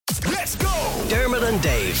Let's go! Dermot and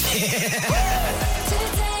Dave.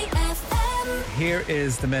 Here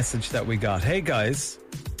is the message that we got. Hey guys,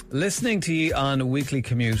 listening to you on a weekly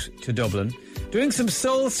commute to Dublin, doing some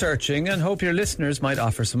soul searching and hope your listeners might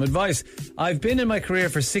offer some advice. I've been in my career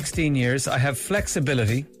for 16 years. I have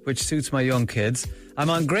flexibility, which suits my young kids. I'm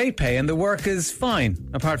on great pay and the work is fine,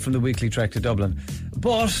 apart from the weekly trek to Dublin.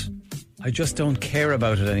 But I just don't care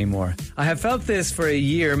about it anymore. I have felt this for a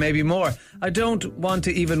year, maybe more. I don't want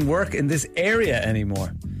to even work in this area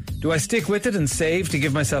anymore. Do I stick with it and save to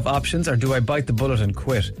give myself options, or do I bite the bullet and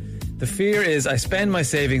quit? The fear is I spend my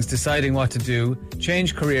savings deciding what to do,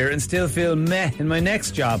 change career, and still feel meh in my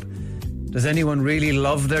next job. Does anyone really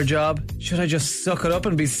love their job? Should I just suck it up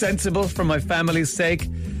and be sensible for my family's sake?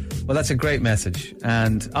 Well, that's a great message.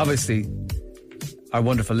 And obviously, our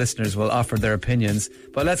wonderful listeners will offer their opinions.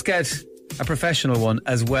 But let's get a professional one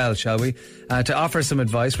as well, shall we? To offer some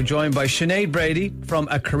advice, we're joined by Sinead Brady from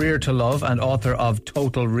A Career to Love and author of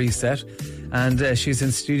Total Reset. And she's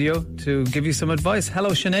in studio to give you some advice.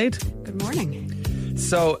 Hello, Sinead. Good morning.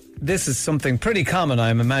 So this is something pretty common,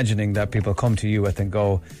 I'm imagining, that people come to you with and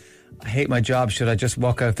go, I hate my job. Should I just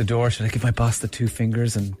walk out the door? Should I give my boss the two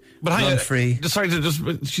fingers and run free? This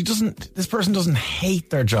person doesn't hate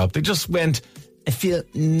their job. They just went, I feel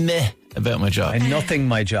meh about my job. And nothing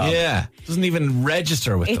my job. Yeah. Doesn't even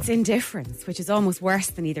register with them. It's indifference, which is almost worse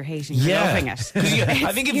than either hating or loving it.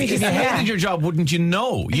 I think if you hated your job, wouldn't you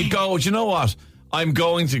know? You'd go, do you know what? I'm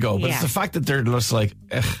going to go. But it's the fact that they're just like,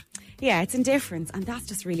 ugh. Yeah, it's indifference, and that's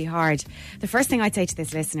just really hard. The first thing I'd say to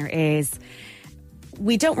this listener is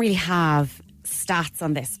we don't really have stats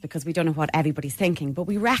on this because we don't know what everybody's thinking, but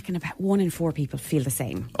we reckon about 1 in 4 people feel the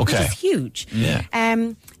same, which is huge. Yeah.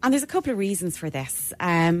 And there's a couple of reasons for this.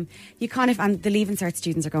 And the Leaving Cert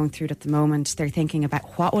students are going through it at the moment. They're thinking about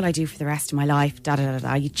what will I do for the rest of my life,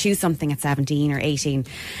 You choose something at 17 or 18,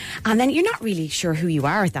 and then you're not really sure who you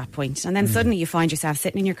are at that point. And then suddenly you find yourself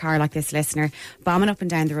sitting in your car like this listener, bombing up and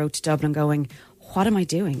down the road to Dublin going, what am I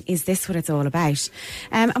doing? Is this what it's all about?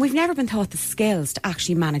 And we've never been taught the skills to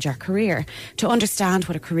actually manage our career, to understand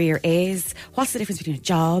what a career is, what's the difference between a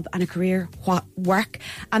job and a career, what work.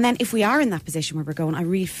 And then if we are in that position where we're going, I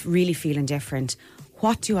really feel indifferent,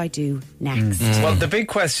 what do I do next? Well, the big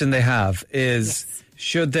question they have is,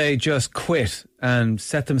 should they just quit and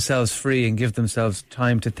set themselves free and give themselves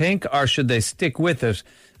time to think, or should they stick with it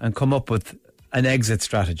and come up with an exit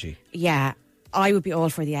strategy? Yeah. I would be all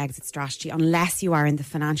for the exit strategy unless you are in the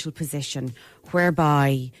financial position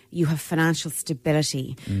whereby you have financial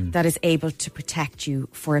stability that is able to protect you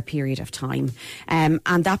for a period of time. And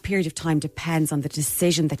that period of time depends on the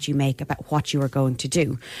decision that you make about what you are going to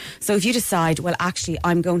do. So if you decide, well, actually,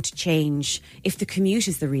 I'm going to change, if the commute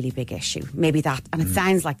is the really big issue, maybe that, and it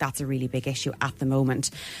sounds like that's a really big issue at the moment,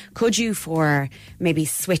 could you for maybe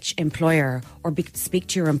switch employer or speak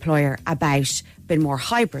to your employer about being more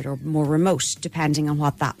hybrid or more remote, depending on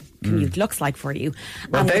what that commute looks like for you?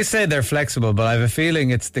 Well, they say they're flexible, but I have a feeling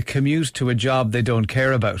it's the commute to a job they don't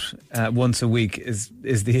care about once a week is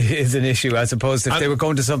an issue, as opposed to if they were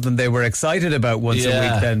going to something they were excited about once a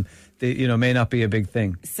week, then they, may not be a big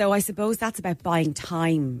thing. So I suppose that's about buying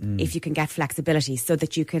time if you can get flexibility, so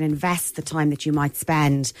that you can invest the time that you might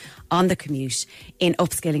spend on the commute in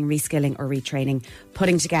upskilling, reskilling or retraining,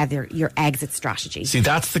 putting together your exit strategy. See,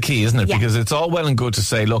 that's the key, isn't it? Yeah. Because it's all well and good to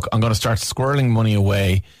say, look, I'm going to start squirreling money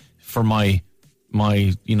away for my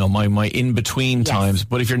in-between times.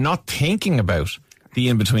 But if you're not thinking about the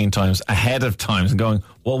in-between times ahead of times and going,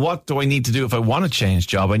 well, what do I need to do if I want to change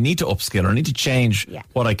job? I need to upskill, or I need to change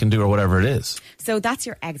what I can do, or whatever it is. So that's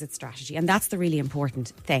your exit strategy, and that's the really important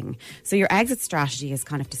thing. So your exit strategy is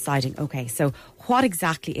kind of deciding, okay, so what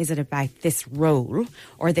exactly is it about this role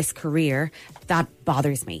or this career that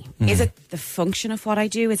bothers me? Is it the function of what I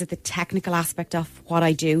do? Is it the technical aspect of what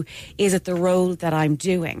I do? Is it the role that I'm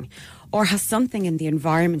doing? Or has something in the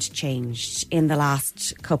environment changed in the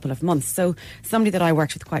last couple of months? So somebody that I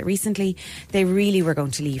worked with quite recently, they really were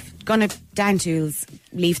going to down tools,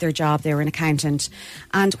 leave their job. They were an accountant.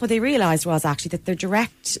 And what they realised was actually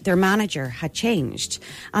that their manager had changed.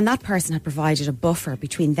 And that person had provided a buffer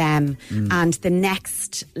between them and the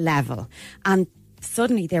next level. And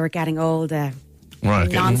suddenly they were getting all the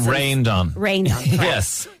getting rained on.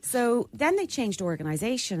 Yes. So then they changed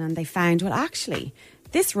organisation and they found, well, actually,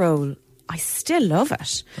 this role, I still love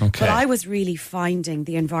it. Okay. But I was really finding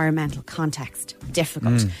the environmental context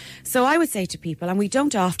difficult. So I would say to people, and we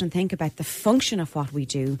don't often think about the function of what we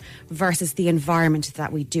do versus the environment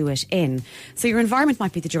that we do it in. So your environment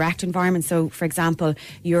might be the direct environment. So, for example,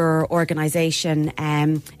 your organisation,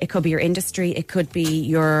 it could be your industry, it could be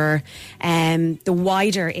your the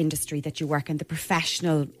wider industry that you work in, the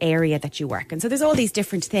professional area that you work in. So there's all these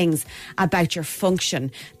different things about your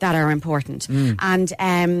function that are important. And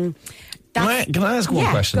can I ask one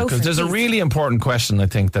question? Because there's a really important question, I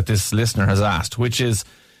think, that this listener has asked, which is,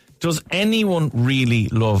 does anyone really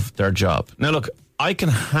love their job? Now, look, I can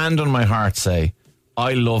hand on my heart say,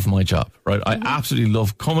 I love my job, right? I absolutely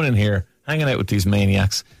love coming in here, hanging out with these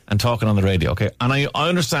maniacs and talking on the radio, okay? And I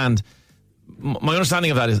understand, my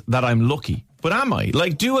understanding of that is that I'm lucky. But am I?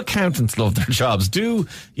 Like, do accountants love their jobs? Do,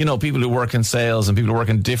 people who work in sales and people who work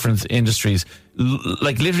in different industries,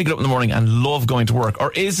 literally get up in the morning and love going to work?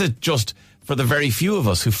 Or is it just for the very few of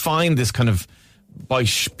us who find this kind of, by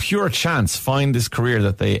pure chance, find this career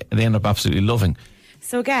that they end up absolutely loving?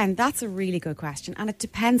 So again, that's a really good question, and it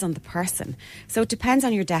depends on the person. So it depends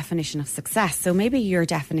on your definition of success. So maybe your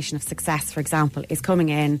definition of success, for example, is coming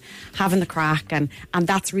in, having the crack, and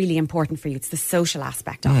that's really important for you. It's the social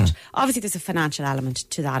aspect of it. Obviously, there's a financial element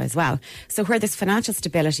to that as well. So where there's financial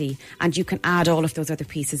stability and you can add all of those other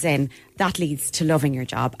pieces in, that leads to loving your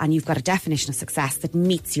job, and you've got a definition of success that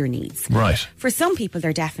meets your needs. Right. For some people,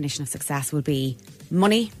 their definition of success will be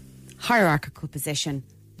money, hierarchical position.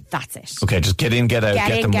 That's it. Okay, just get in, get out,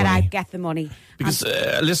 get the money. Out, get the money. Because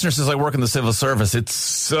a listener says, I work in the civil service. It's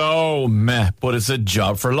so meh, but it's a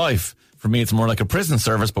job for life. For me, it's more like a prison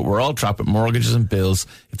service, but we're all trapped with mortgages and bills.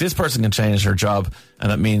 If this person can change her job,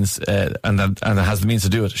 and that means, and it has the means to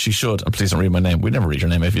do it, she should. And please don't read my name. We'd never read your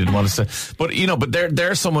name if you didn't want to say. But but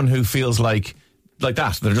they're someone who feels like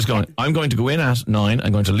that. They're just going, I'm going to go in at 9,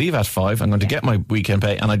 I'm going to leave at 5, I'm going to get my weekend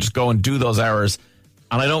pay, and I just go and do those hours.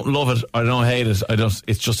 And I don't love it. I don't hate it.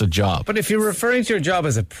 It's just a job. But if you're referring to your job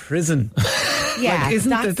as a prison,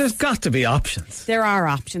 there's got to be options. There are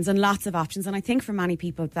options, and lots of options. And I think for many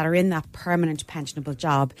people that are in that permanent pensionable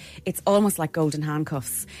job, it's almost like golden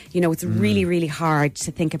handcuffs. It's really, really hard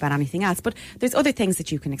to think about anything else. But there's other things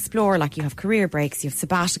that you can explore, like you have career breaks, you have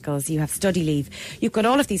sabbaticals, you have study leave. You've got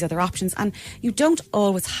all of these other options, and you don't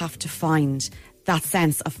always have to find that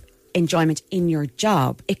sense of enjoyment in your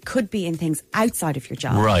job. It could be in things outside of your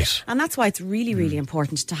job. Right. And that's why it's really, really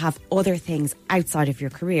important to have other things outside of your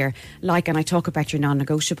career. And I talk about your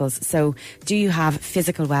non-negotiables. So do you have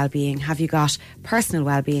physical well-being? Have you got personal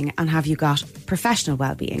well-being? And have you got professional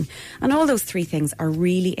well-being? And all those three things are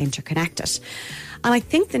really interconnected. And I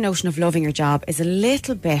think the notion of loving your job is a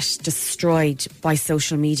little bit destroyed by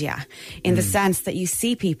social media, in the sense that you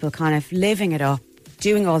see people kind of living it up,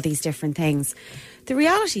 doing all these different things. The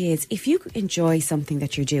reality is, if you enjoy something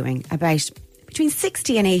that you're doing about between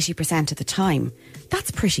 60 and 80% of the time,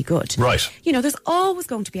 that's pretty good. Right. There's always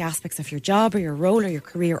going to be aspects of your job or your role or your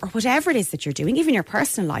career or whatever it is that you're doing, even your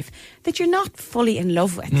personal life, that you're not fully in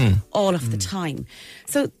love with all of the time.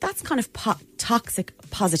 So that's kind of toxic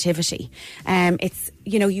positivity. It's,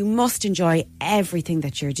 you must enjoy everything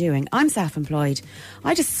that you're doing. I'm self-employed.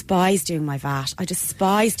 I despise doing my VAT. I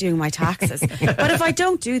despise doing my taxes. But if I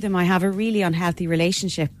don't do them, I have a really unhealthy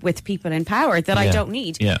relationship with people in power that I don't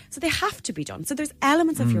need. Yeah. So they have to be done. So there's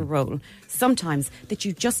elements of your role sometimes that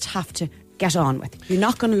you just have to get on with. You're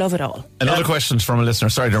not going to love it all. Another question from a listener.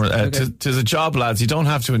 Sorry, Dermot. To the job, lads, you don't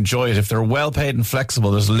have to enjoy it. If they're well paid and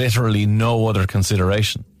flexible, there's literally no other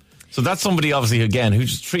consideration. So that's somebody, obviously, again,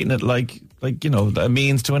 who's just treating it like a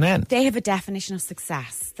means to an end. They have a definition of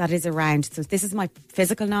success that is around, so this is my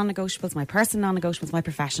physical non-negotiables, my personal non-negotiables, my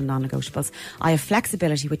professional non-negotiables. I have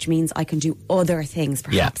flexibility, which means I can do other things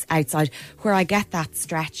perhaps outside, where I get that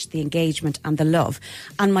stretch, the engagement and the love.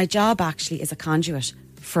 And my job actually is a conduit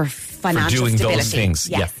for financial for doing stability. Those things.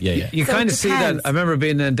 Yes. Yeah. You kind of see that. I remember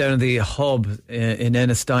being down in the hub in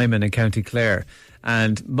Ennistimon in County Clare,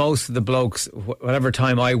 and most of the blokes, whatever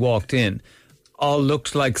time I walked in, all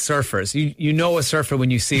looked like surfers. You know a surfer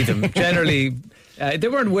when you see them. Generally, they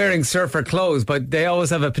weren't wearing surfer clothes, but they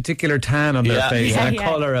always have a particular tan on their face and a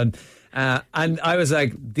colour. And I was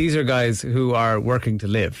like, these are guys who are working to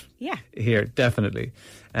live. Yeah. Here, definitely.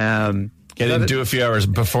 Get in, do a few hours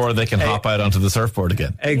before they can hop out onto the surfboard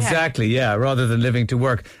again. Exactly, yeah, rather than living to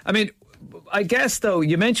work. I mean, I guess, though,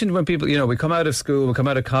 you mentioned when people, we come out of school, we come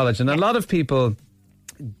out of college, and a lot of people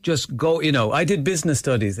just go, I did business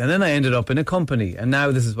studies and then I ended up in a company and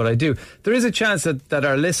now this is what I do. There is a chance that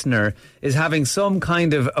our listener is having some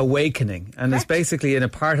kind of awakening and is basically in a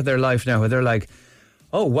part of their life now where they're like,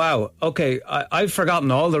 Oh, wow. Okay, I've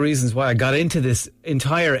forgotten all the reasons why I got into this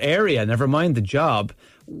entire area, never mind the job.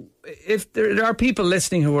 If there are people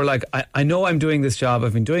listening who are like, I know I'm doing this job,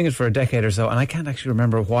 I've been doing it for a decade or so, and I can't actually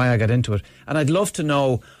remember why I got into it. And I'd love to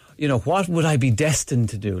know, what would I be destined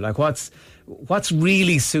to do? Like, what's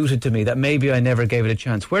really suited to me that maybe I never gave it a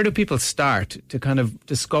chance? Where do people start to kind of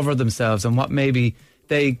discover themselves and what maybe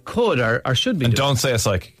they could or should be doing? And don't say a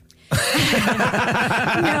psychic. No,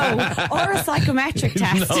 or a psychometric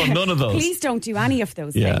test. No, none of those. Please don't do any of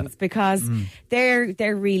those things, because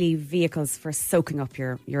they're really vehicles for soaking up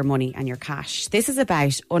your money and your cash. This is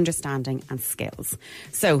about understanding and skills.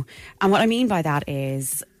 So, and what I mean by that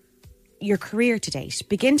is your career to date.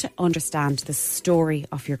 Begin to understand the story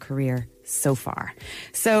of your career so far.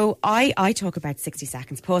 So I talk about 60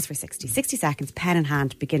 seconds, pause for 60 seconds, pen in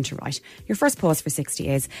hand, begin to write. Your first pause for 60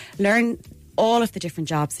 is learn all of the different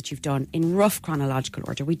jobs that you've done in rough chronological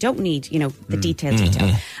order. We don't need, the detail.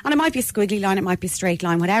 And it might be a squiggly line, it might be a straight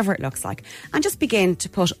line, whatever it looks like. And just begin to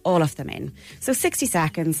put all of them in. So 60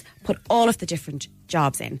 seconds, put all of the different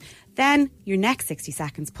jobs in. Then your next 60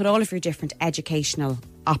 seconds, put all of your different educational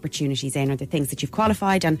opportunities in, or the things that you've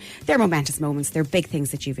qualified, and they're momentous moments, they're big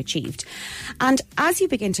things that you've achieved. And as you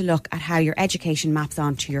begin to look at how your education maps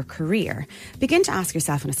onto your career, begin to ask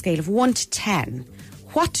yourself on a scale of 1 to 10,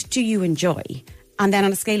 what do you enjoy? And then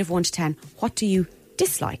on a scale of 1 to 10, what do you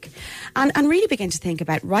dislike? And really begin to think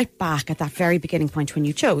about right back at that very beginning point when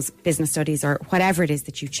you chose business studies or whatever it is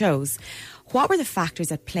that you chose. What were the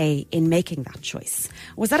factors at play in making that choice?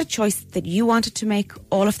 Was that a choice that you wanted to make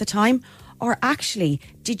all of the time? Or actually,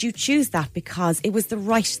 did you choose that because it was the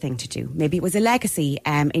right thing to do? Maybe it was a legacy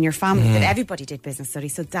in your family that everybody did business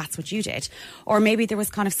studies, so that's what you did. Or maybe there was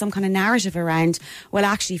kind of some kind of narrative around, well,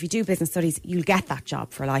 actually, if you do business studies, you'll get that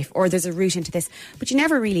job for life. Or there's a route into this, but you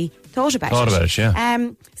never really thought about it. Yeah.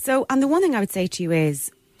 And the one thing I would say to you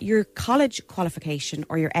is, your college qualification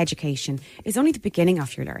or your education is only the beginning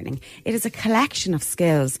of your learning. It is a collection of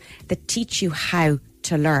skills that teach you how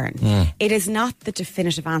to learn. It is not the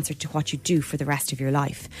definitive answer to what you do for the rest of your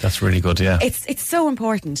life. That's really good, yeah. It's so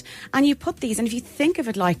important. And you put these, and if you think of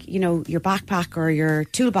it like, your backpack or your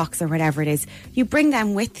toolbox or whatever it is, you bring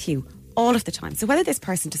them with you all of the time. So whether this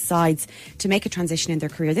person decides to make a transition in their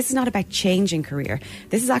career, this is not about changing career.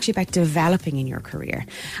 This is actually about developing in your career.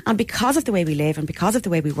 And because of the way we live and because of the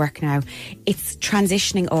way we work now, it's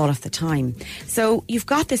transitioning all of the time. So you've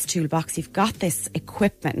got this toolbox, you've got this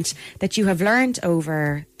equipment that you have learned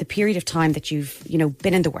over the period of time that you've,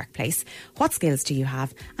 been in the workplace. What skills do you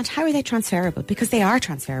have? And how are they transferable? Because they are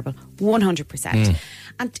transferable, 100%.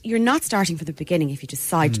 And you're not starting from the beginning if you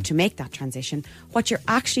decide to make that transition. What you're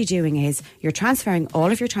actually doing is you're transferring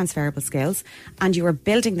all of your transferable skills, and you are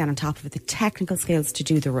building then on top of it the technical skills to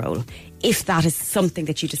do the role, if that is something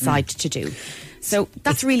that you decide to do. So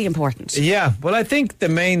that's really important. Yeah, well, I think the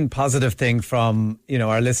main positive thing from,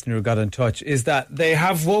 our listener who got in touch is that they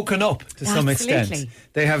have woken up to some extent.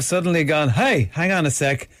 They have suddenly gone, hey, hang on a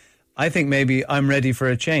sec, I think maybe I'm ready for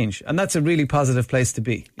a change. And that's a really positive place to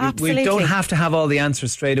be. Absolutely. We don't have to have all the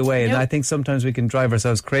answers straight away. And I think sometimes we can drive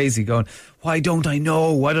ourselves crazy going, why don't I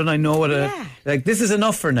know? Why don't I know what like, this is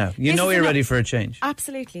enough for now. You're ready for a change.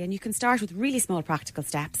 Absolutely. And you can start with really small practical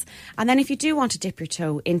steps. And then if you do want to dip your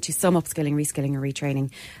toe into some upskilling, reskilling or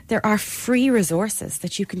retraining, there are free resources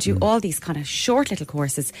that you can do all these kind of short little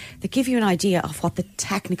courses that give you an idea of what the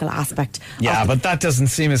technical aspect but that doesn't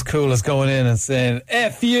seem as cool as going in and saying,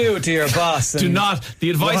 F you to your boss. The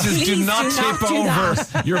advice is do not tip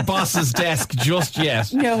over your boss's desk just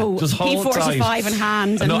yet. No, just hold P45 tight in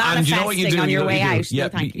hand and manifesting on your way out. Yeah, no,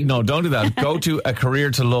 thank you. No, don't do that. Go to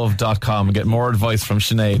acareertolove.com and get more advice from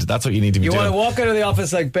Sinead. That's what you need to be doing. You want to walk out of the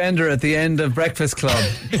office like Bender at the end of Breakfast Club.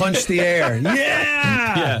 Punch the air.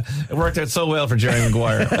 Yeah, it worked out so well for Jerry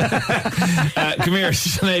Maguire. Come here,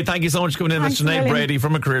 Sinead. Thank you so much for coming in. That's Sinead Brady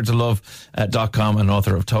from acareertolove.com and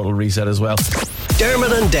author of Total Reset as well.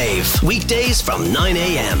 Dermot and Dave, weekdays from 9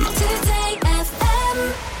 a.m.